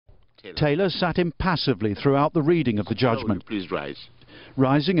Taylor sat impassively throughout the reading of the judgment, Please rise.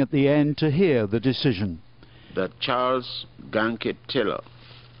 rising at the end to hear the decision. That Charles Gankett Taylor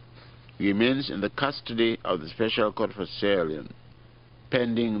remains in the custody of the Special Court for Sierra Leone,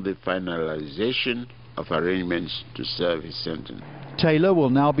 pending the finalization of arrangements to serve his sentence. Taylor will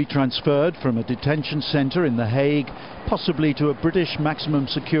now be transferred from a detention centre in The Hague, possibly to a British maximum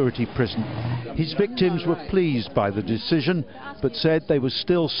security prison. His victims were pleased by the decision, but said they were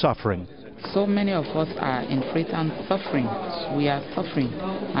still suffering. So many of us are in Freetown suffering. We are suffering,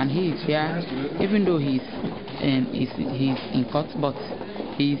 and he is here, even though he's in court, but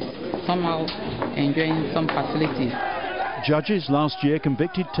he's somehow enjoying some facilities. Judges last year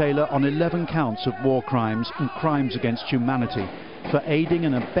convicted Taylor on 11 counts of war crimes and crimes against humanity for aiding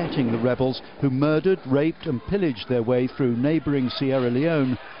and abetting the rebels who murdered, raped and pillaged their way through neighbouring Sierra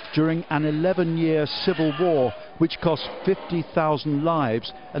Leone during an 11-year civil war which cost 50,000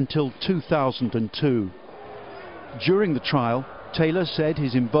 lives until 2002. During the trial, Taylor said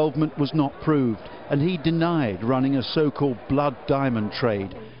his involvement was not proved, and he denied running a so-called blood diamond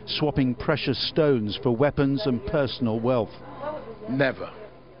trade, swapping precious stones for weapons and personal wealth. Never,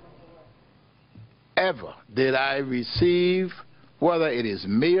 ever did I receive, whether it is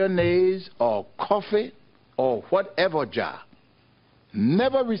mayonnaise or coffee or whatever jar,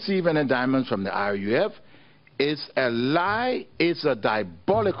 never receive any diamonds from the RUF. It's a lie, it's a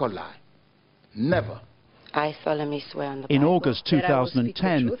diabolical lie. Never. I solemnly swear on the In Bible August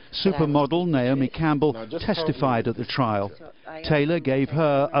 2010, supermodel Naomi Campbell testified at the trial. Taylor gave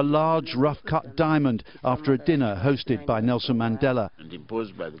her a large rough-cut diamond after a dinner hosted by Nelson Mandela.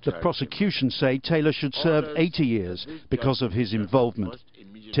 The prosecution say Taylor should serve 80 years because of his involvement.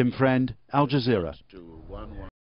 Tim Friend, Al Jazeera.